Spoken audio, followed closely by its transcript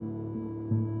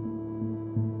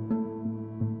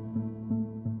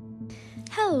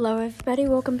Hello everybody,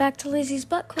 welcome back to Lizzie's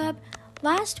Book Club.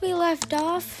 Last we left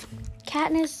off,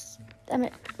 Katniss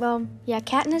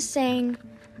sang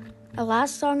a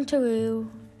last song to Rue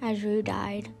as Rue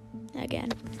died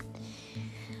again.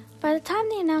 By the time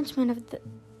the announcement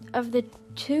of the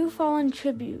two fallen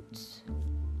tributes,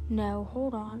 By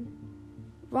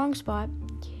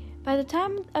the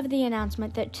time of the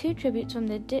announcement that two tributes from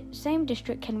the same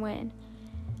district can win,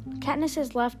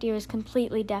 Katniss's left ear is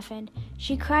completely deafened.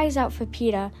 She cries out for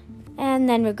Peeta, and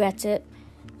then regrets it,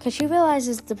 because she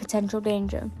realizes the potential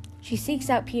danger. She seeks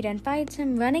out Peeta and finds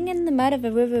him hiding in the mud of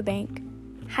a riverbank,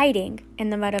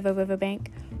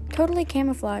 totally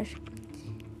camouflaged.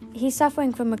 He's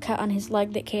suffering from a cut on his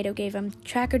leg that Cato gave him,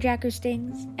 tracker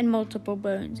stings, and multiple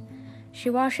burns.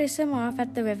 She washes him off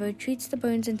at the river, treats the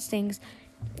burns and stings,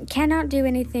 cannot do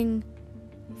anything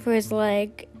for his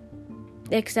leg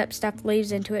except stuff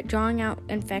leaves into it, drawing out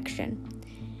infection.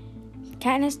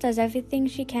 Katniss does everything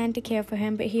she can to care for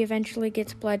him, but he eventually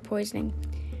gets blood poisoning.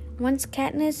 Once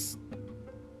Katniss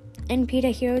and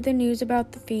Peeta hear the news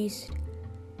about the feast,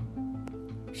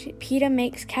 Peeta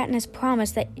makes Katniss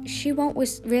promise that she won't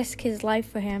risk his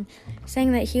life for him,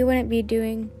 saying that he wouldn't be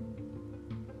doing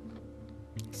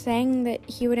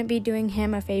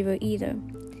him a favor either.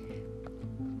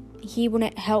 He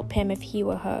wouldn't help him if he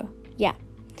were her. Yeah.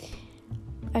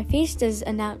 A feast is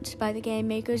announced by the game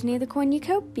makers near the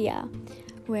cornucopia,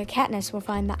 where Katniss will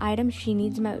find the items she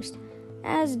needs most,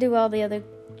 as do all the other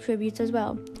tributes as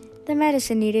well. The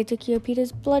medicine needed to cure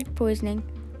Peeta's blood poisoning.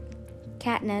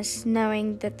 Katniss,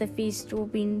 knowing that the feast will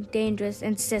be dangerous,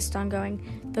 insists on going,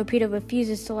 though Peeta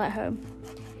refuses to let her.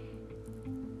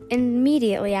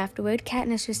 Immediately afterward,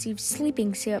 Katniss receives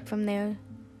sleeping syrup from their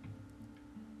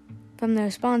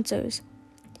sponsors,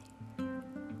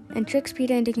 and tricks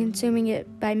Peeta into consuming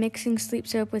it by mixing sleep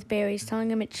syrup with berries,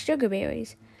 telling him it's sugar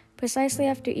berries. Precisely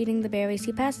after eating the berries,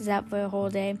 he passes out for a whole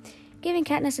day, giving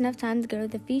Katniss enough time to go to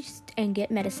the feast and get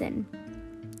medicine.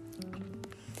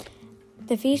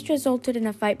 The feast resulted in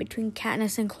a fight between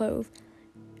Katniss and Clove.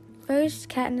 First,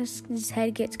 Katniss's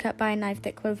head gets cut by a knife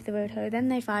that Clove threw at her. Then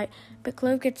they fight, but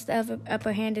Clove gets the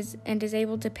upper hand and is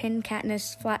able to pin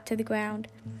Katniss flat to the ground.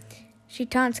 She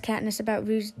taunts Katniss about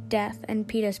Rue's death and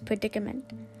Peeta's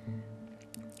predicament.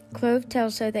 Clove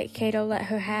tells her that Cato let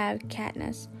her have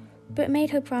Katniss, but made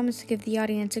her promise to give the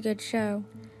audience a good show.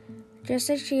 Just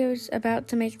as she was about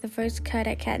to make the first cut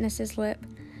at Katniss's lip,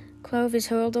 Clove is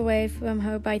hurled away from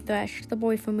her by Thresh, the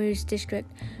boy from Rue's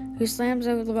district, who slams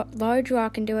a large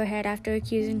rock into her head after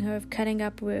accusing her of cutting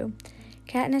up Rue.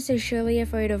 Katniss is surely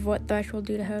afraid of what Thresh will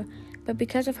do to her, but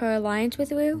because of her alliance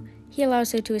with Rue, he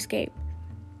allows her to escape.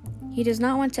 He does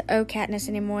not want to owe Katniss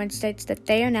anymore and states that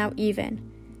they are now even.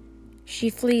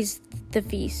 She flees the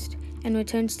feast and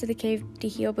returns to the cave to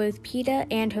heal both Peeta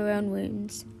and her own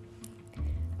wounds.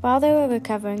 While they were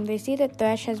recovering, they see that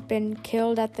Thresh has been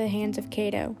killed at the hands of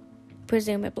Cato,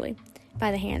 presumably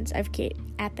at the hands of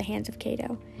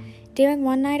Cato. During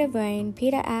one night of rain,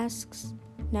 Peeta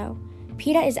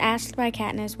is asked by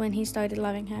Katniss when he started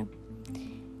loving her.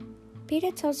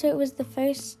 Peeta tells her it was the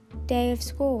first day of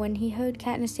school when he heard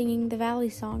Katniss singing the Valley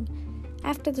Song.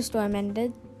 After the storm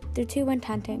ended, the two went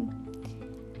hunting.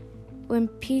 When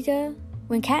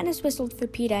Katniss whistled for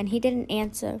Peeta and he didn't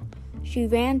answer, she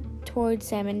ran towards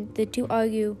him and the two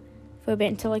argue for a bit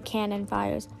until a cannon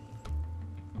fires.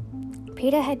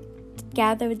 Peeta had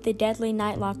gathered the deadly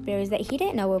nightlock berries that he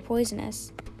didn't know were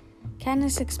poisonous.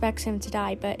 Katniss expects him to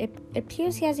die, but it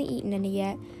appears he hasn't eaten any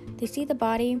yet. They see the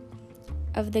body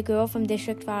of the girl from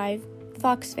District 5,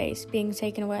 Foxface, being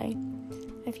taken away.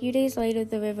 A few days later,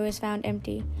 the river is found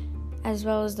empty, as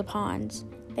well as the ponds.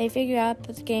 They figure out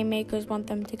that the game makers want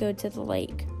them to go to the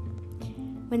lake.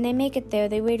 When they make it there,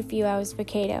 they wait a few hours for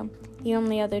Cato, the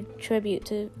only other tribute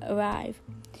to arrive.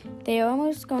 They are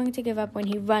almost going to give up when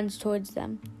he runs towards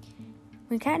them.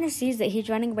 When Katniss sees that he's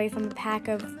running away from a pack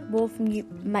of wolf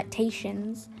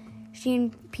mutations, she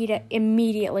and Peeta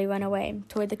immediately run away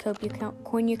toward the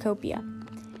cornucopia.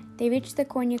 They reach the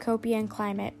cornucopia and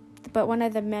climb it, but one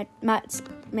of the mutts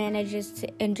manages to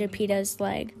injure Peeta's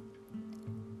leg.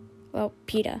 Well,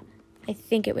 Peeta. I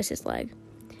think it was his leg.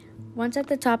 Once at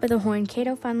the top of the horn,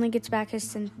 Cato finally gets back his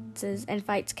senses and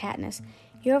fights Katniss.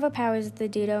 He overpowers the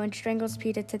Dudo and strangles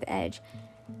Peeta to the edge.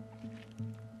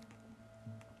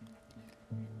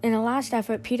 In a last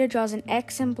effort, Peeta draws an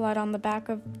X in blood on the back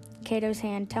of Cato's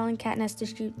hand, telling Katniss to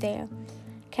shoot there.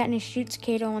 Katniss shoots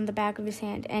Cato on the back of his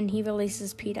hand, and he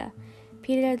releases Peeta.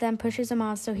 Peeta then pushes him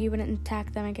off so he wouldn't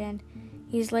attack them again.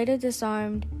 He is later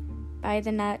disarmed by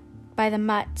the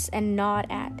mutts and gnawed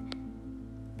at,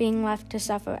 being left to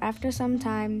suffer. After some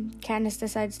time, Katniss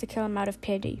decides to kill him out of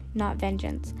pity, not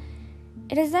vengeance.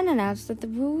 It is then announced that the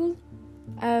rule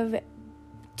of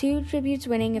 2 tributes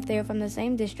winning if they are from the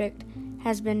same district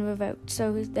has been revoked,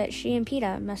 so that she and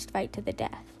Peeta must fight to the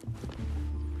death.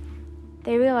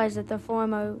 They realize that the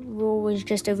former rule was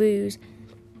just a ruse.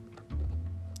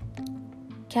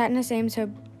 Katniss aims her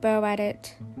bow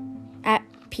at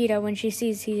Peeta when she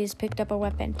sees he has picked up a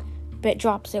weapon, but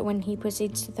drops it when he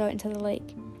proceeds to throw it into the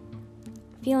lake.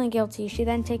 Feeling guilty, she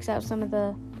then takes out some of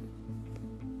the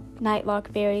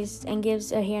nightlock berries and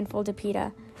gives a handful to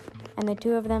Peeta, and the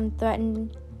 2 of them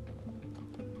threaten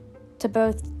to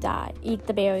both eat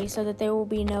the berries so that there will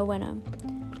be no winner.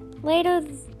 Later,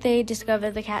 they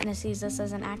discover that Katniss sees this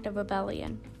as an act of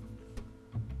rebellion.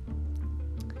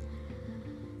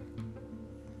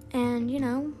 And,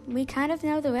 we kind of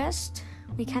know the rest.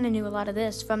 We kind of knew a lot of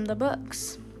this from the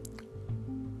books.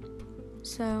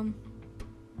 So,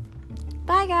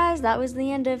 bye guys. That was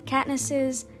the end of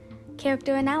Katniss's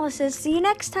character analysis. See you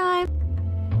next time.